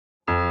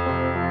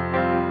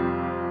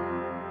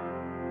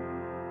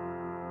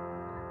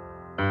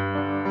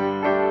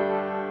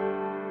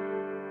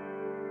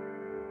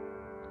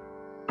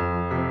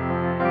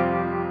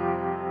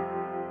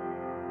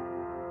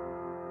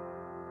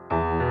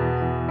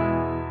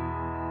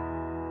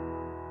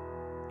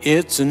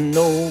It's an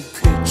old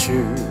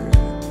picture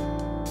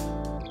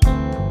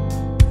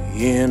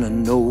in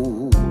an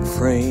old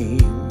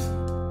frame,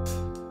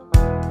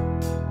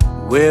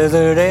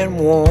 weathered and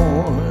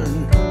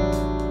worn,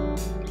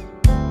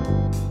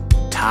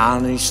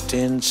 tarnished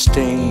and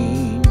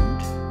stained.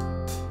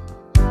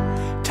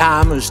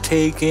 Time has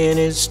taken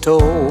its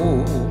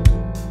toll,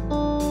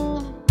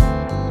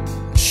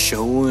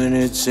 showing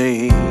its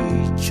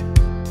age.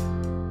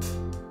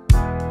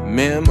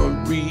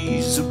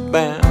 Memories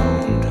abound,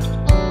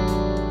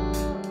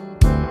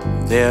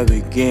 they're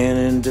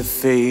beginning to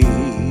fade.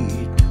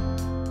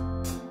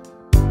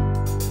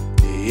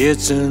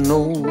 It's an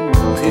old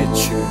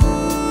picture,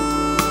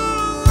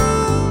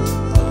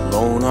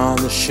 alone on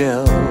the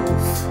shelf,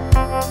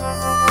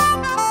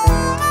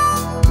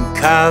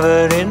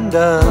 covered in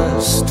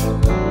dust,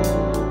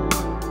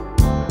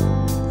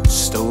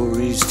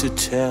 stories to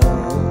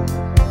tell.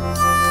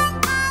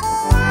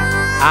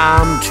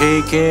 I'm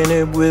taking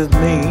it with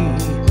me,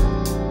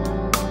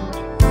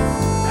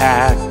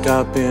 packed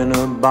up in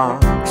a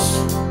box.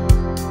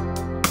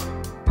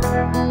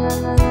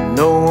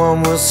 No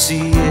one will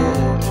see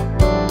it,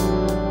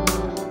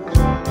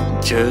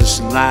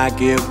 just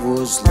like it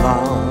was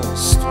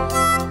lost.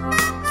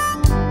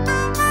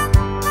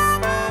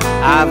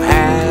 I've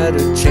had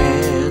a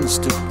chance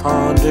to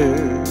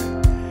ponder,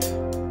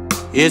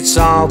 it's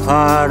all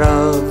part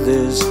of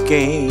this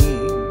game.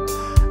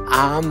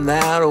 I'm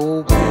that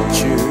old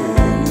picture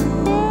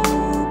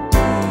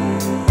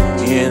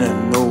in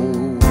an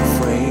old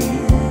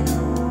frame.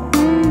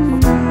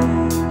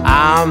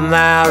 I'm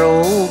that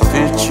old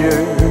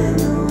picture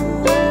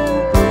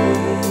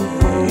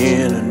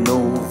in an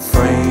old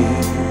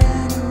frame.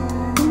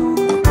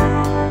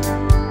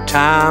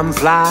 Time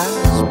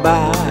flies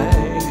by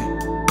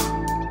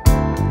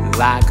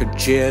like a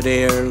jet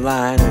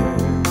airliner,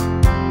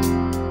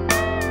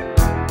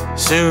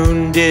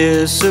 soon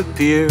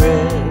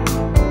disappearing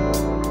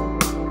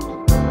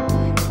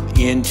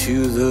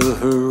into the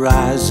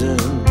horizon.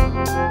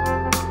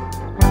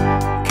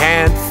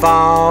 Can't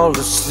fall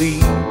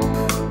asleep,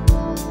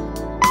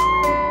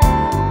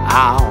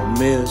 I'll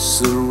miss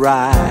the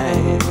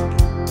ride.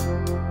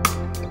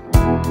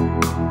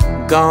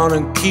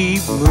 Gonna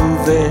keep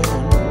moving,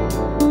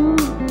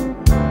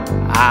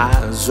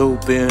 eyes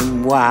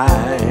open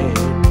wide.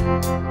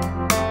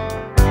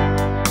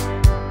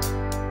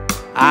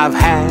 I've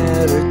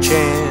had a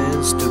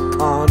chance to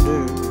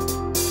ponder,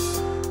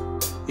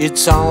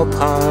 it's all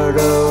part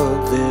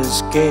of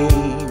this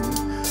game.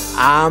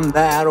 I'm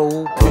that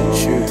old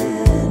picture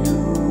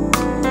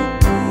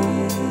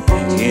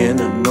in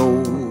an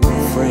old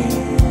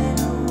frame.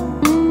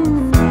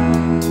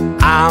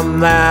 I'm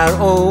that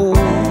old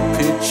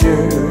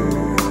picture